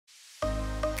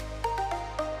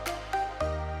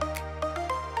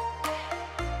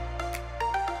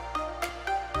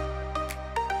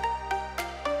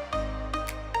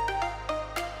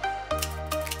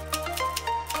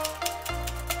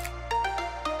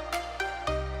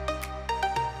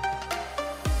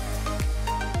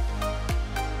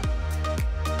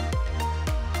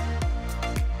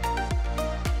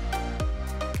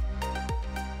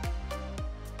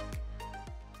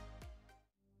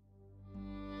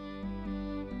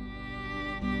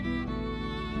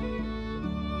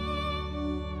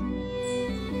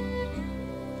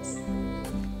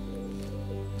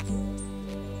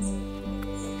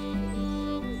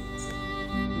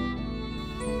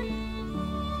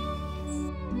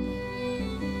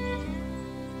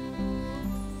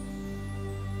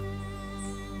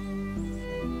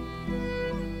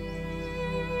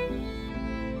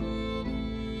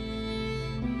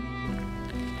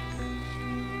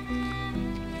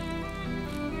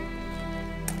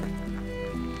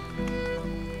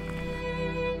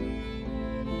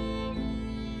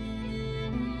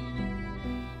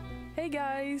Hey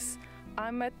guys,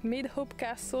 I'm at Midhope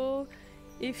Castle.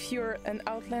 If you're an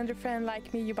Outlander fan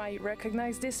like me, you might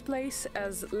recognize this place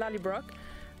as Lallybroch.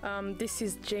 This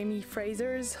is Jamie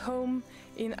Fraser's home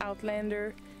in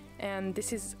Outlander, and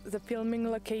this is the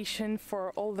filming location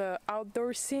for all the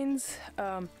outdoor scenes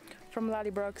from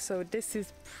Lallybroch, so this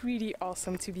is pretty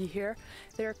awesome to be here.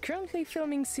 They're currently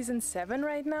filming season 7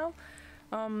 right now,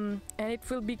 and it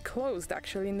will be closed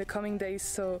actually in the coming days,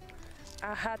 so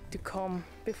I had to come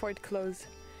before it closed.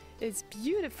 It's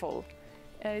beautiful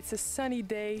and it's a sunny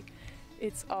day.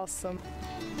 It's awesome.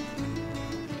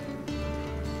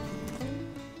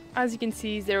 As you can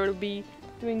see, there will be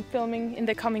doing filming in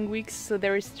the coming weeks, so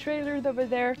there is trailers over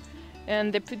there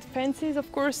and they put fences,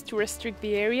 of course, to restrict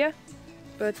the area.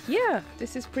 But yeah,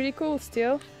 this is pretty cool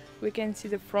still. We can see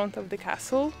the front of the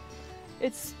castle.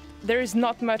 There is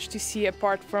not much to see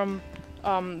apart from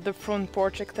the front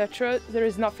porch, etc. There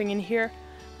is nothing in here,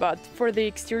 but for the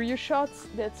exterior shots,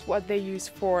 that's what they use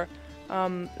for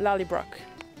Lallybroch.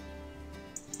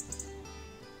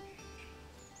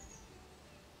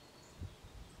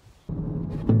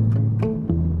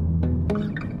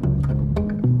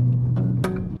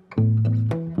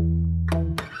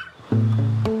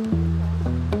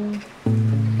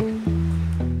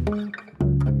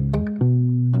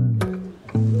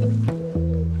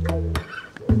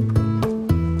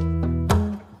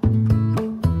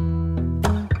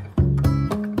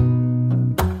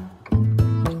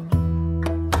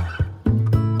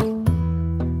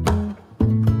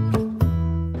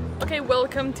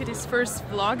 Welcome to this first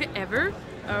vlog ever.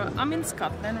 I'm in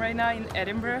Scotland right now, in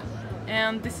Edinburgh,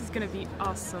 and this is gonna be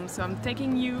awesome. So I'm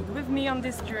taking you with me on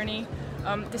this journey.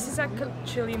 This is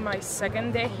actually my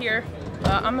second day here.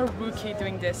 I'm a rookie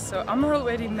doing this, so I'm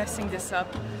already messing this up.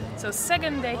 So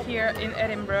second day here in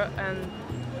Edinburgh, and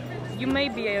you may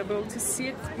be able to see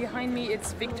it behind me.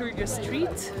 It's Victoria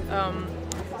Street,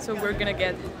 so we're gonna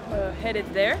get headed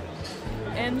there.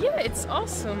 And yeah, it's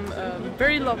awesome.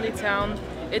 Very lovely town.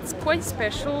 It's quite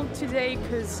special today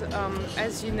because,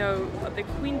 as you know, the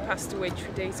Queen passed away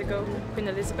 2 days ago, Queen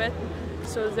Elizabeth.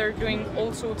 So they're doing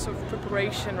all sorts of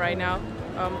preparation right now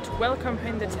to welcome her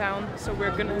in the town. So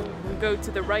we're gonna go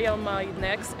to the Royal Mile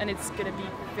next, and it's gonna be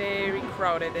very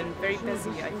crowded and very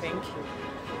busy, I think.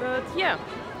 But yeah,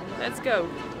 let's go.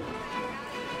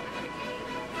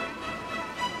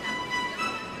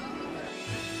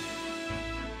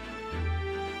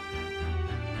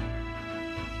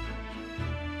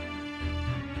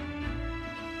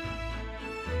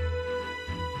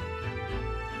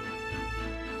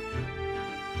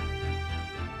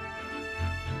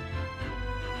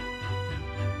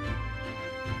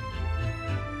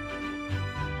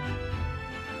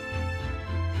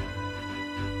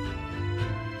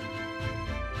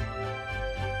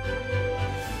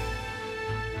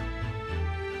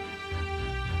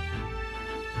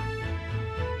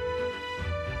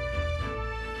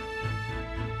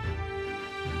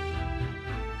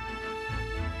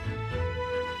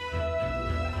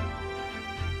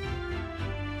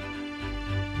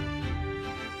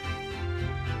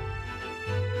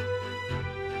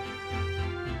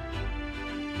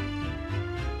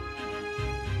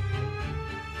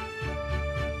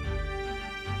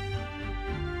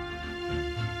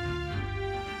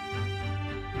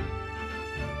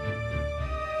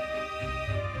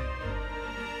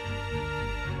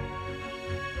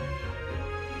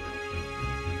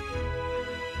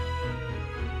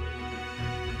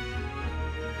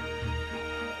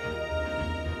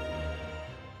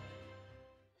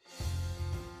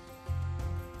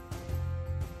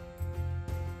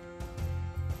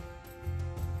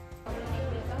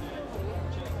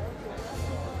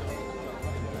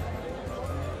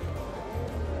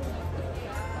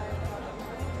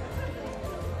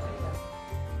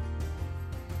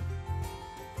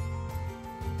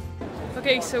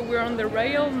 Okay, so we're on the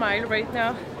Royal Mile right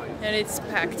now, and it's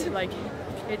packed. Like,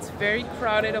 it's very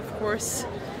crowded, of course.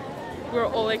 We're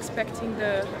all expecting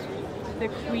the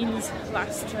Queen's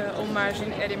last homage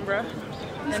in Edinburgh,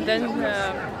 and then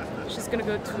she's gonna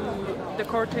go to the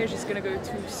cortege. Is gonna go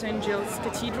to St. Giles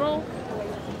Cathedral.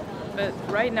 But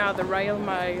right now, the Royal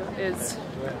Mile is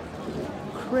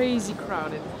crazy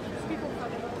crowded.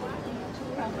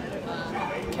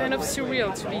 Kind of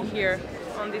surreal to be here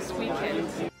on this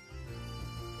weekend.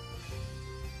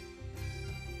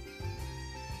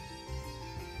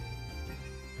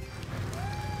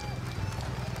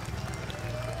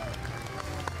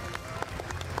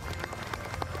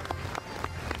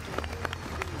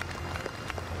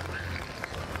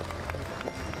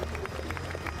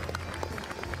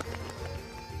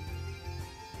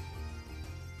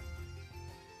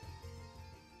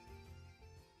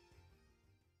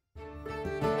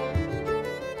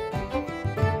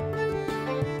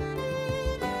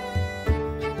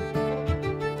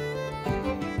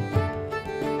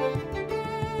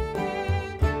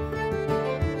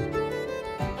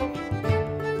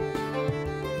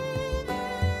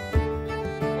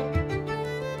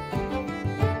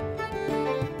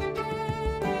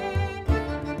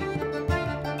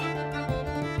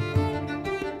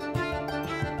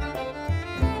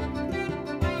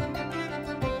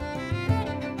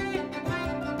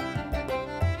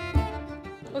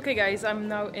 Okay guys, I'm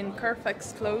now in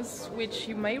Carfax Close, which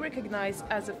you may recognize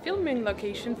as a filming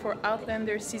location for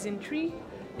Outlander Season 3.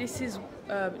 This is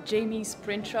Jamie's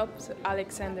print shop, so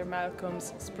Alexander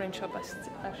Malcolm's print shop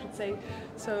I should say.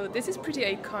 So this is pretty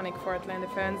iconic for Outlander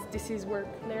fans. This is where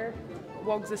Claire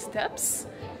walks the steps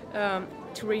to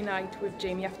reunite with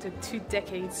Jamie after 2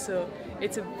 decades, so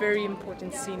it's a very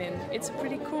important scene and it's a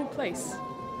pretty cool place.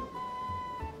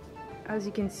 As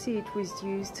you can see, it was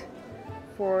used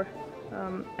for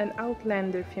an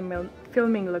Outlander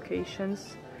filming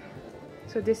locations.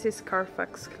 So this is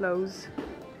Carfax Close.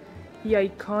 The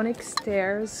iconic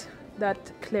stairs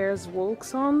that Claire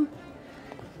walks on,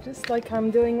 just like I'm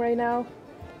doing right now.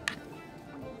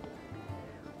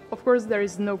 Of course, there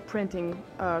is no printing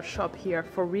shop here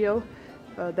for real.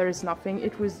 There is nothing.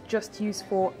 It was just used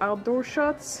for outdoor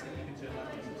shots.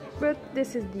 But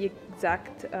this is the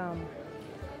exact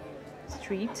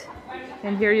street,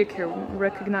 and here you can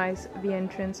recognize the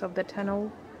entrance of the tunnel.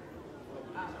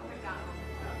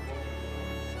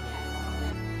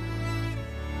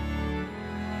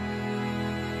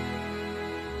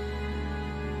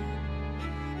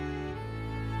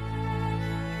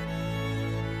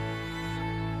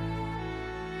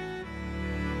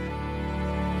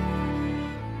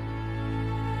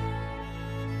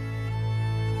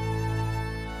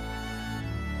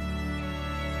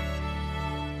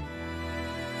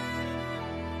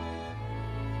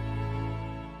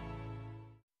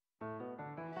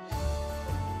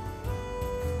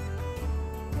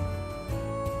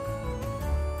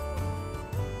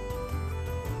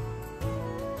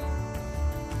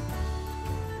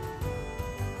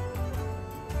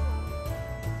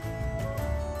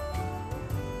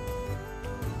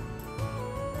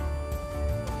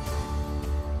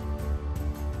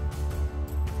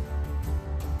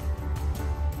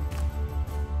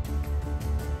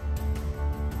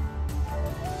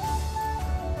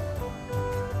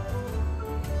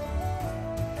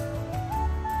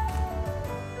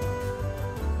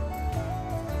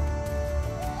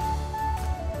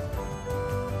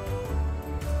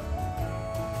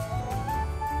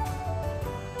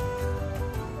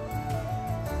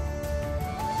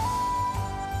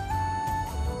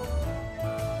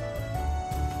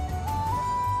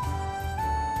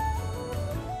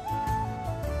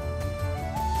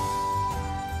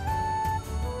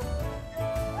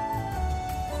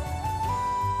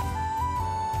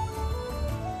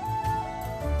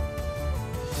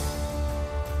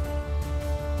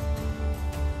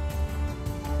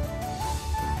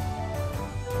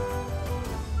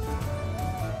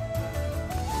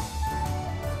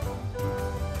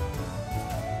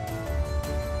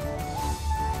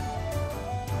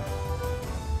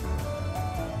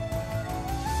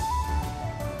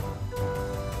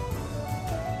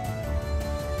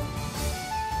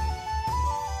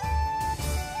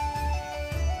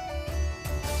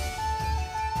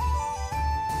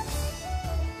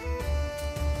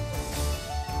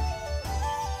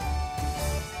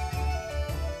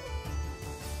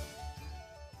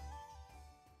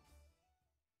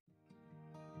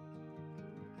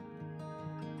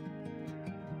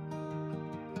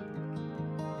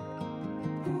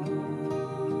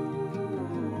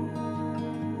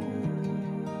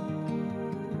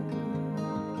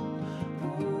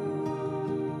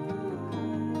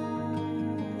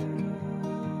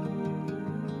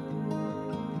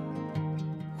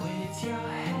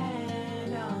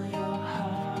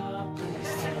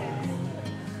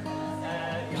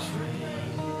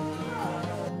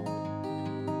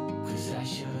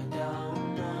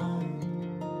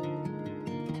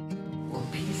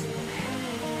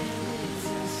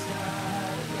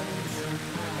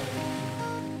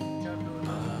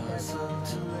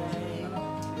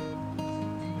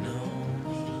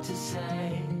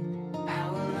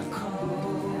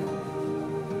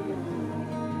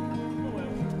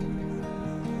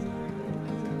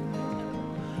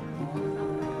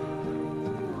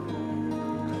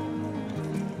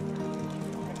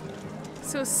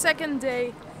 So second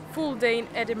day, full day in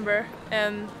Edinburgh,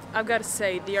 and I've got to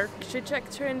say the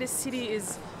architecture in this city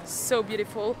is so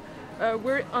beautiful.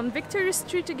 We're on Victoria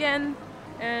Street again,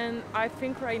 and I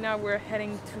think right now we're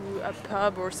heading to a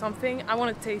pub or something. I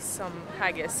want to taste some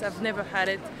haggis. I've never had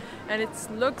it and it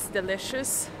looks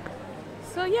delicious.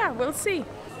 So yeah, we'll see.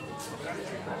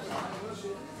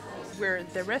 We're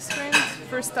at the restaurant,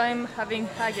 first time having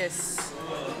haggis.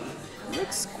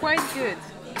 Looks quite good.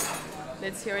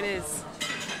 Let's see how it is.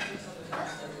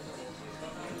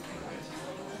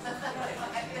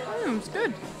 It's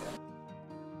good.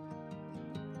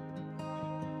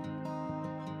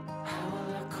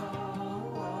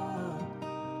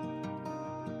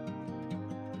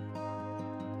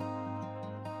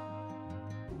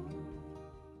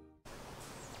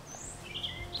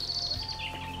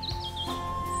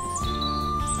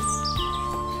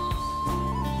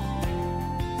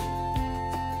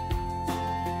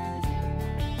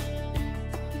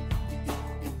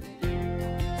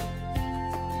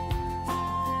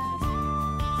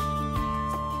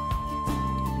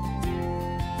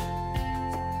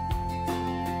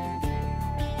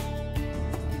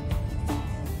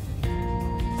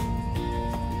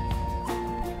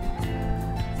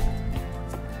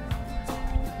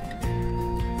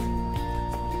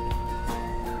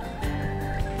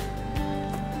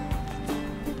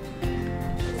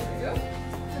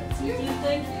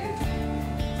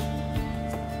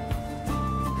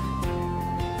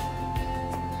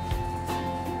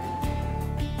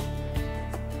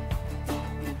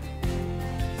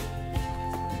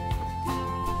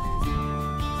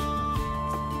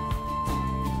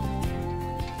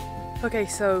 Okay,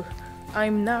 so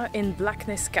I'm now in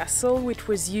Blackness Castle, which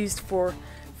was used for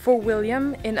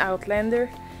William in Outlander,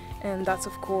 and that's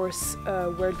of course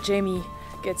where Jamie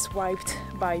gets wiped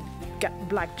by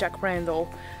Black Jack Randall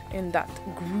in that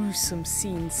gruesome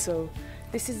scene. So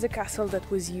this is the castle that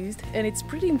was used, and it's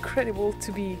pretty incredible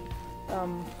to be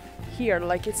here,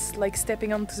 like it's like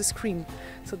stepping onto the screen.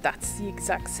 So that's the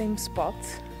exact same spot,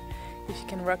 if you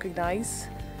can recognize.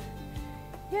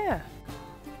 Yeah.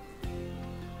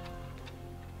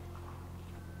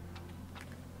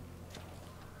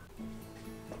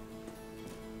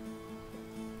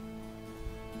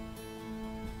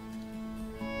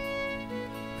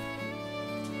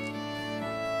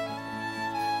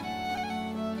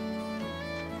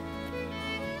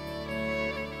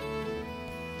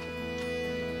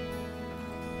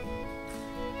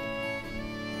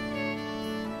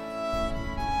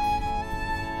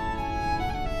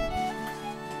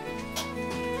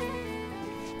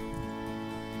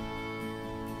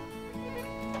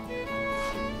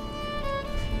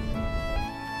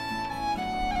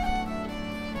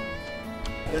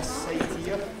 This side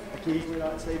here, occasionally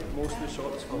that side, but most of the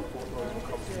shots from Falkland will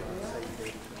come from that side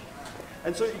here.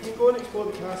 And so you can go and explore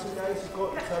the castle, guys. You've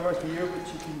got the tower here,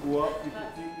 which you can go up. You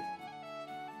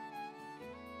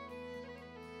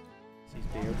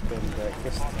can do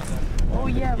breakfast. Oh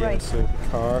yeah, right. So the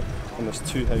car, and there's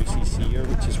two houses here,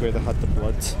 which is where they had the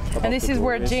blood. And this is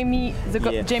where Jamie's so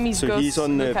ghost he's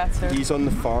on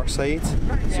the far side.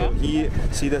 So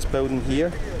see this building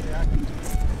here?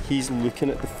 He's looking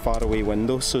at the faraway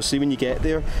window. So see when you get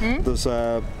there, there's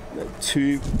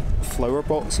two flower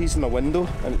boxes in a window,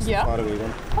 and it's the faraway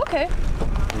one. Okay,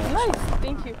 nice,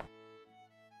 thank you.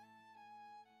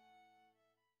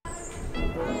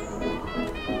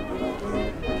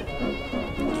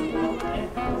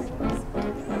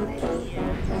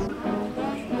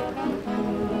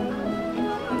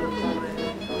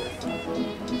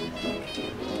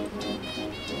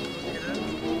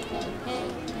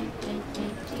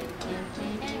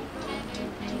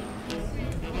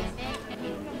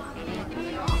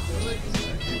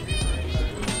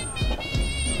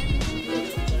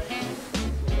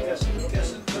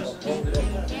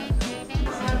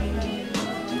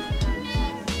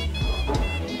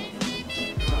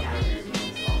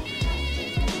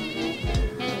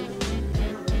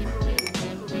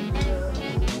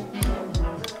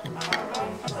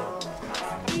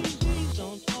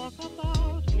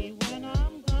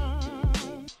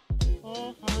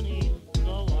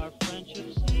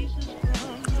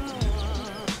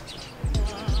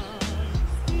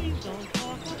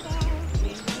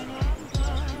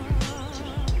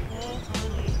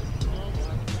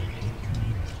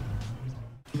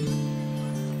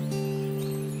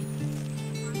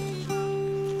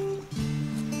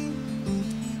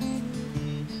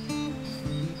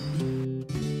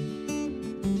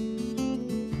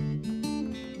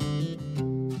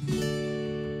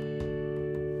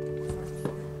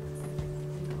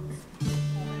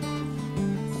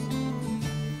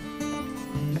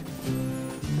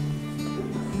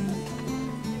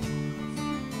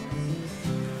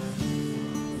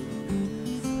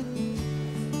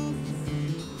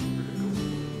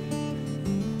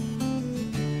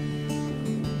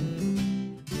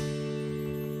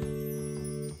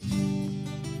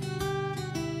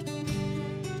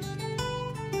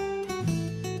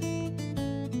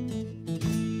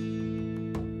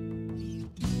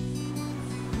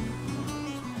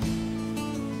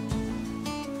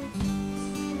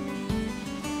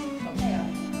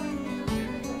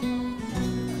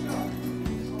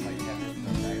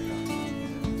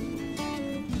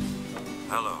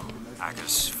 Hello,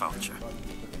 Agus Fulcher.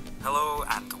 Hello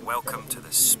and welcome to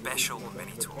this special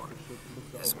mini-tour.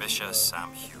 It's Misha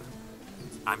Sam Hewan.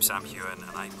 I'm Sam Hewan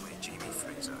and I play Jamie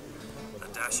Fraser, the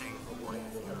dashing warrior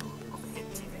hero of the hit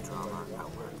TV drama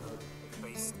Outlander,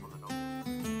 based on the novel.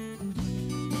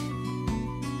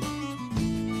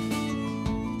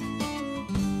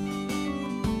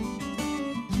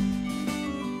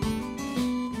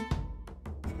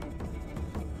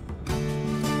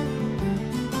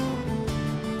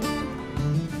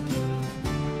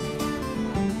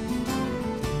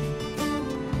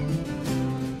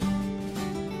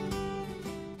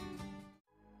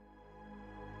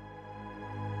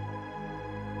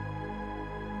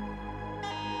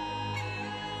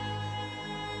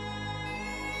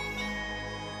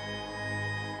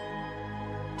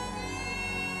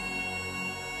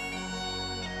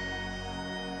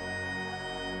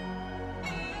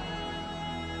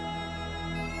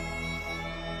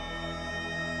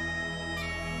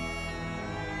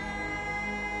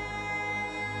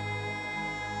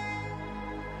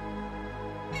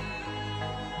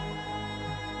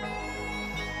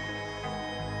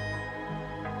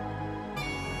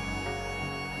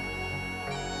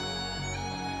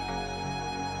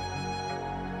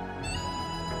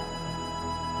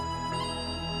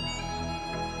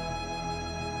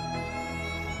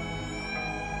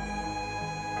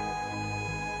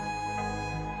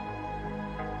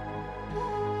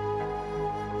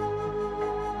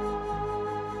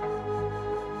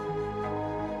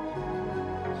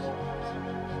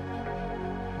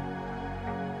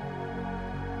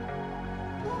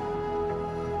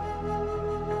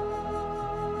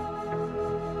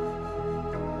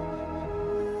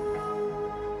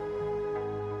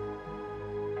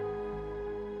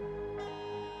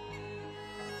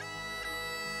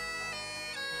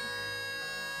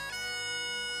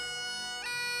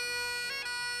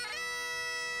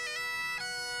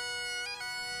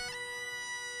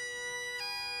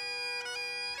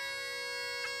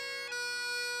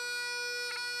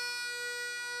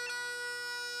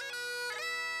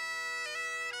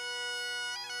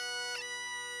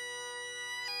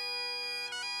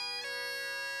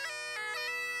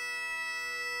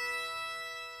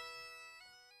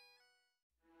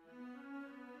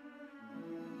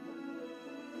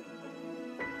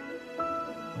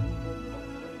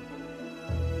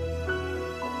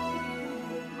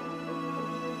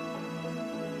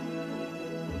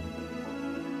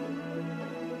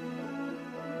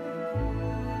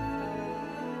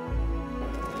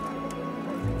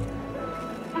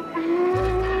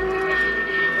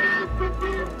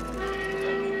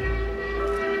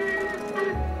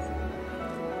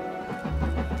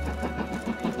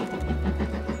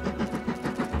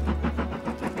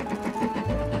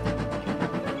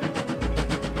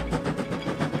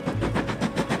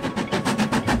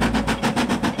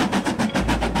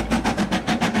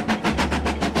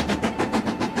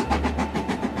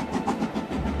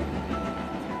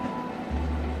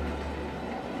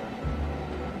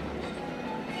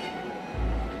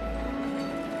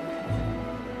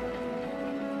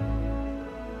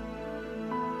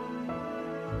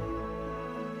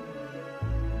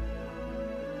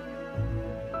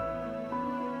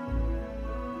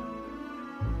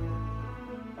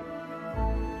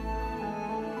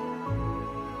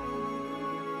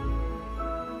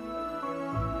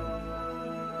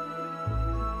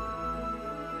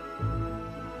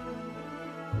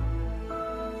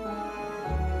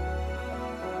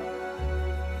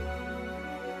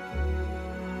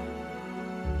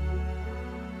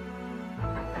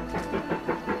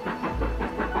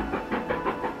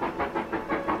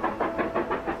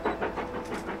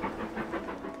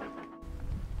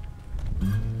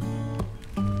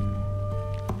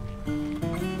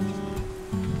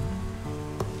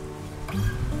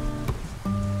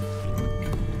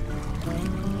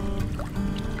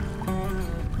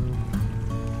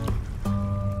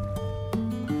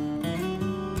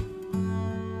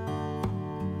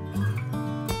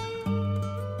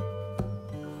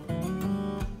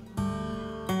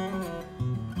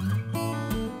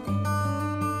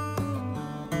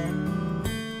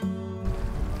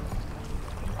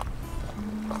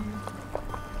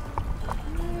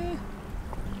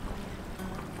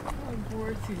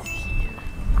 worth is here.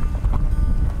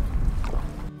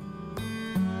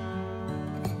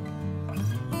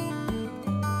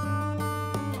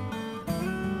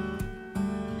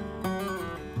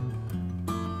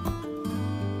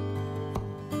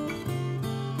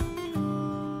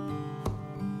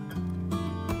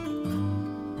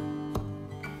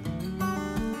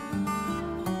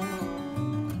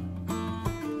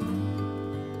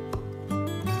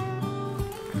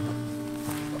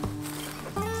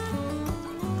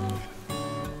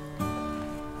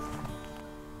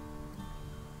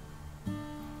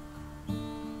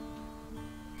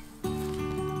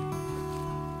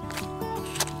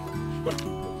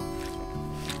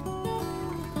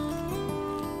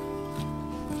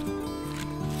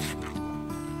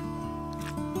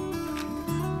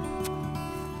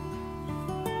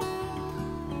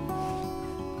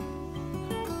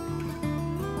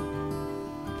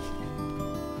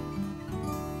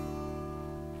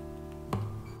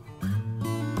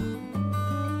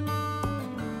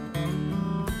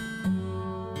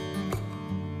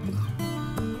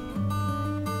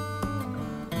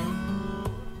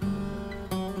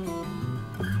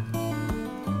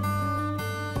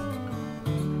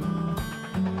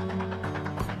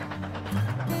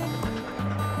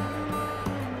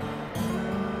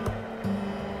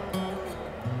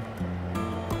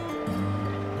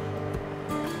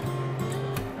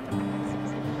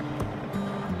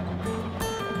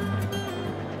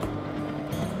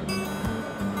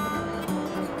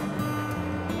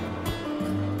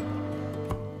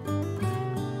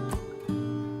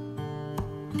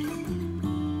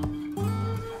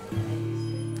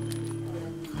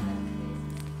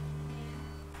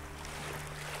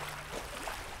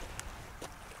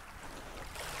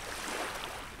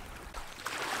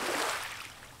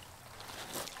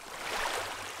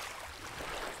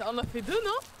 Ça en a fait deux,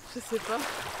 non? Je sais pas.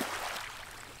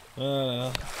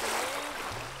 Voilà.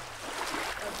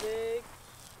 Avec...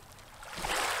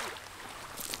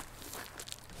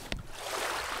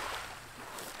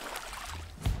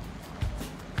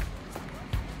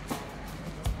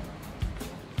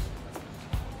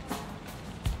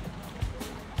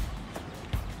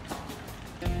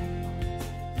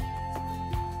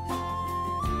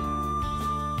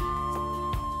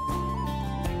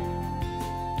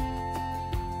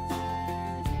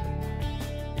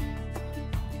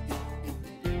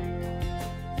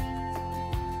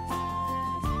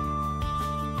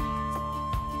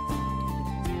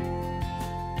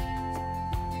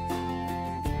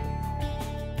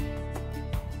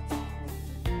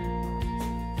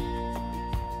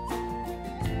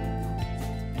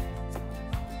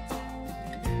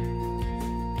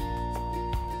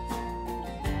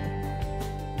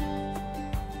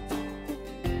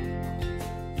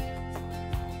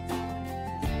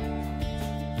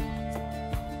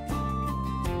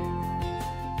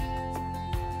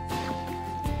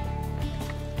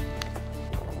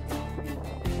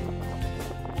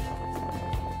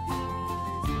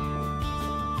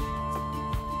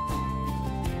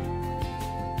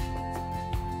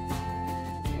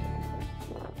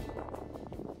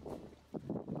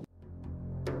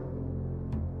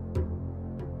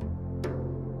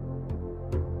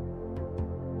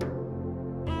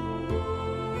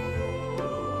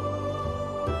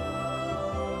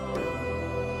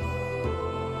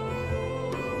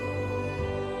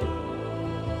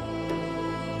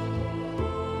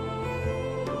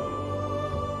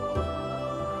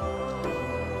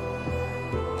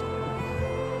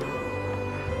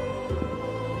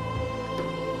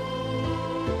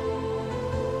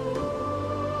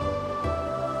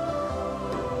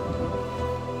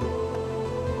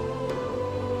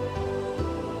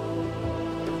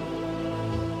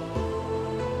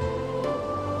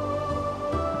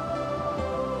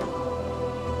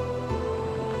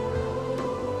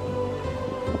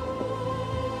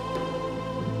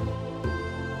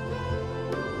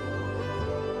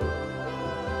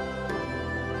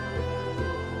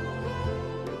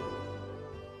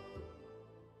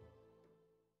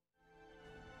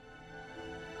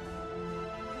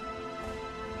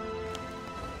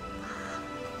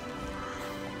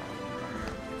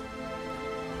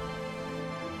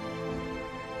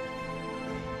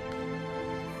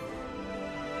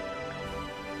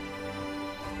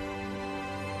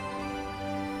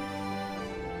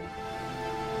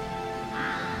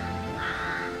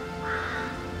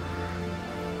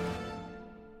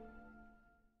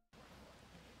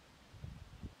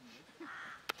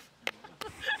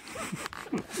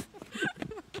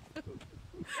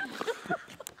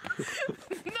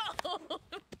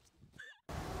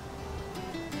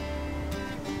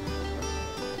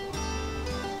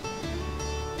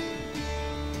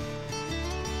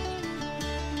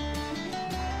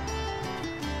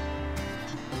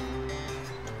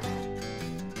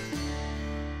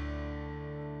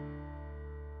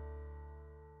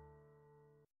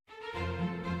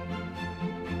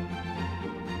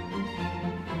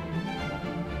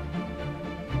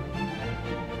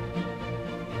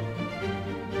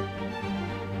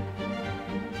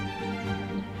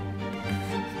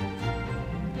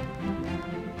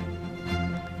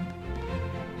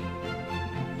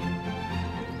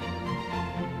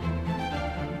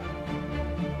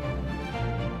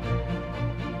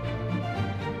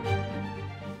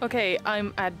 Okay,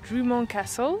 I'm at Drummond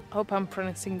Castle, hope I'm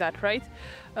pronouncing that right,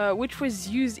 which was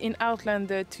used in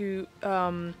Outlander to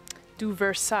do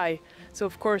Versailles. So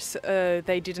of course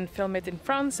they didn't film it in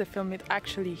France, they filmed it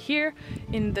actually here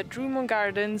in the Drummond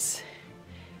Gardens.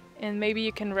 And maybe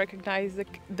you can recognize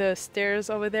the stairs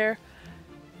over there.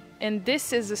 And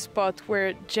this is the spot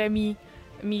where Jamie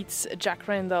meets Jack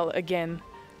Randall again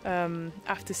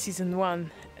after season 1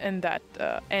 and that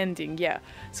ending, yeah.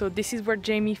 So this is where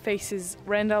Jamie faces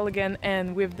Randall again,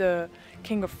 and with the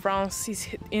King of France, he's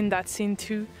in that scene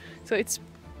too. So it's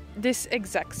this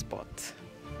exact spot.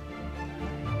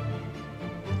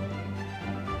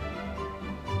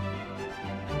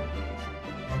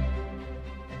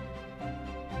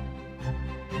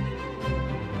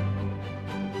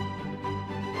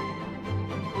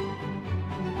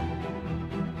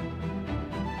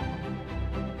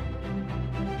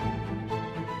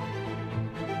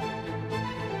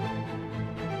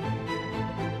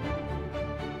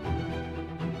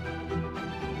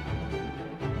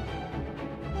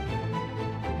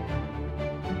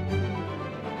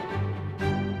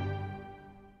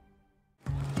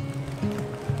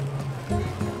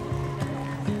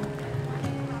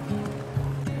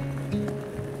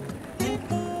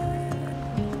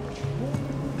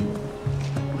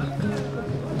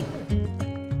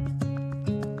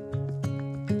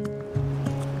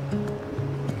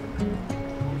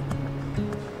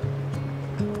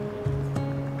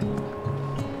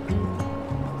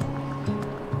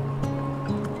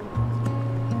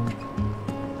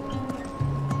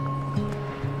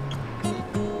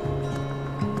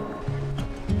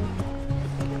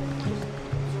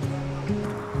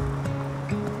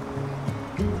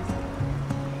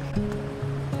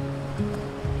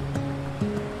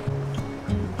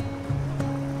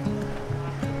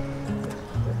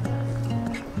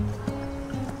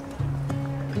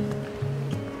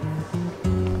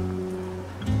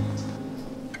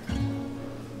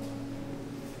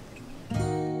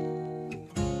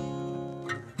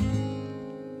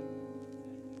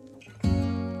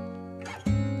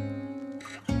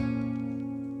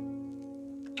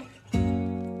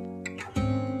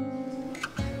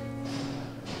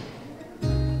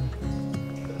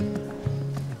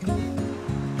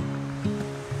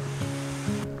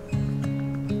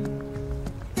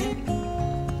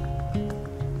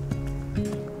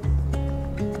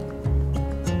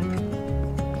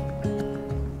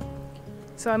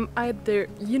 So I'm at the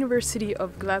University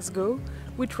of Glasgow,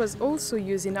 which was also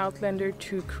used in Outlander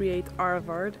to create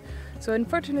Harvard. So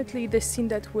unfortunately the scene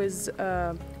that was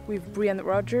with Bri and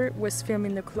Roger was filmed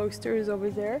in the cloisters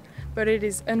over there, but it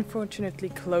is unfortunately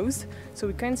closed. So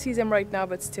we can't see them right now,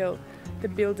 but still the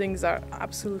buildings are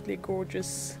absolutely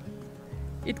gorgeous.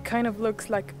 It kind of looks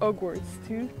like Hogwarts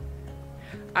too.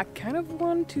 I kind of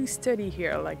want to study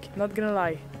here, like, not gonna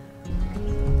lie.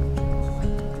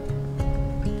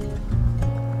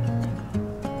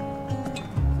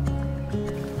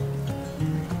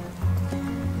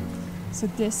 So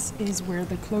this is where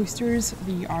the cloisters,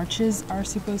 the arches, are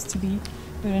supposed to be,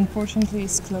 but unfortunately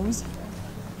it's closed.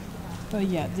 But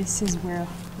yeah, this is where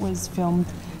was filmed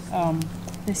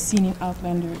the scene in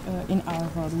Outlander in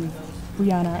Harvard with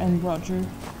Brianna and Roger.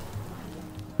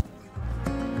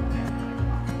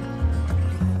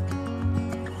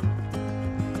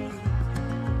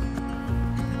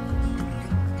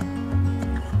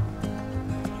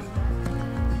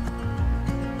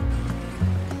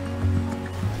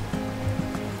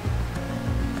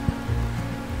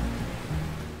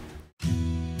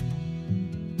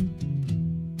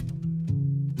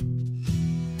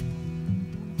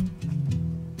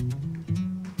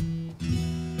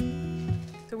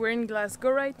 We're in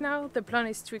Glasgow right now. The plan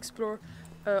is to explore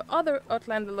other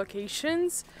Outlander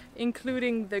locations,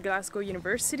 including the Glasgow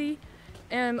University,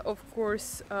 and of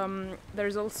course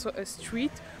there's also a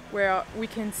street where we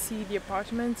can see the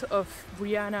apartment of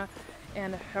Brianna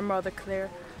and her mother Claire,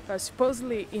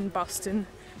 supposedly in Boston,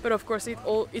 but of course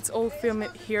it's all filmed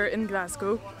here in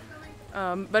Glasgow,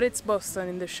 but it's Boston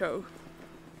in the show.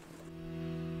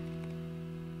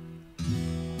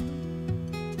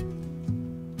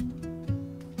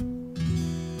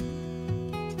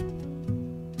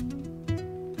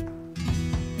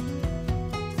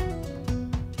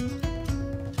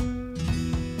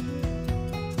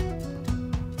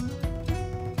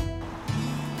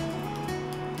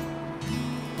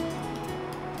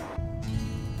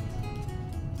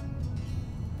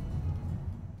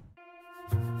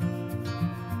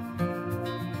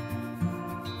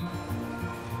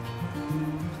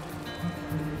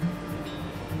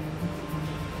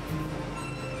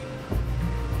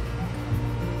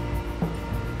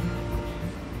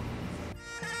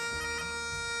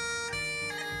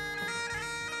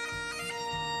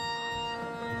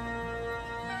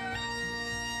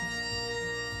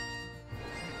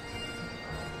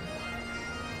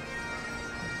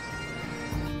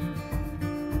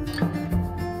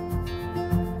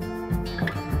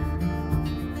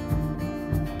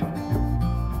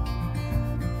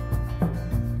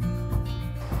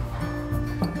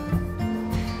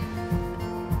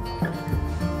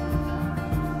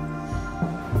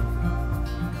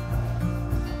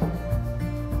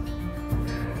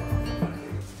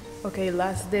 Okay,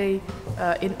 last day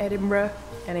in Edinburgh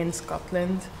and in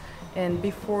Scotland, and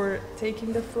before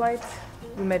taking the flight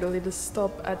we made a little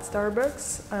stop at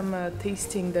Starbucks. I'm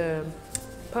tasting the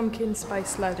pumpkin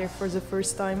spice latte for the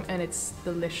first time and it's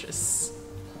delicious.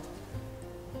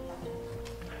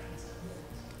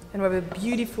 And we have a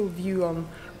beautiful view on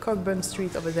Cockburn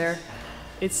Street over there.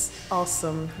 It's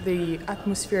awesome. The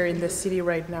atmosphere in the city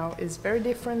right now is very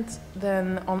different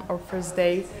than on our first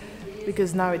day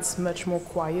because now it's much more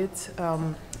quiet.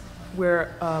 We're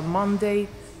Monday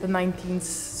the 19th,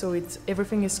 so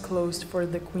everything is closed for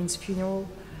the Queen's funeral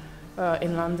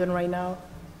in London right now.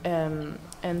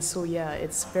 And so yeah,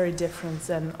 it's very different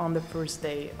than on the first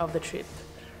day of the trip.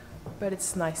 But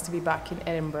it's nice to be back in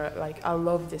Edinburgh. Like, I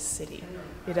love this city.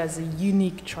 It has a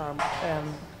unique charm.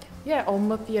 Yeah,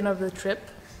 almost the end of the trip,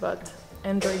 but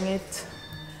enjoying it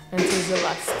until the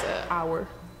last hour.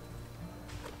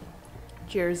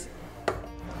 Cheers.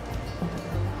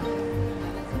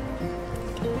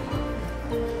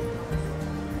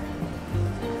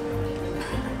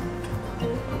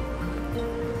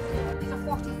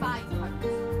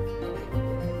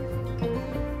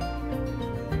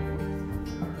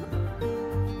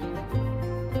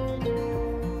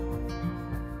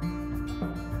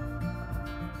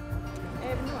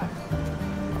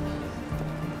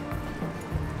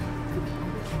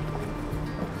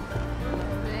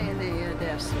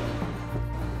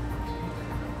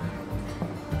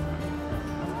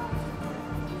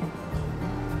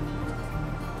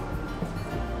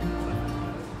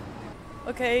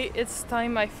 Okay, it's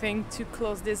time, I think, to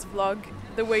close this vlog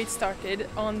the way it started,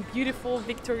 on beautiful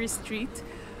Victory Street.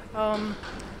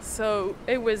 So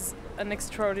it was an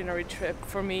extraordinary trip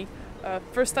for me.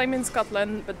 First time in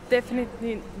Scotland, but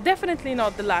definitely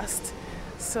not the last.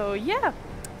 So yeah,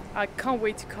 I can't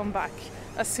wait to come back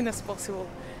as soon as possible.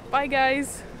 Bye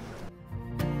guys!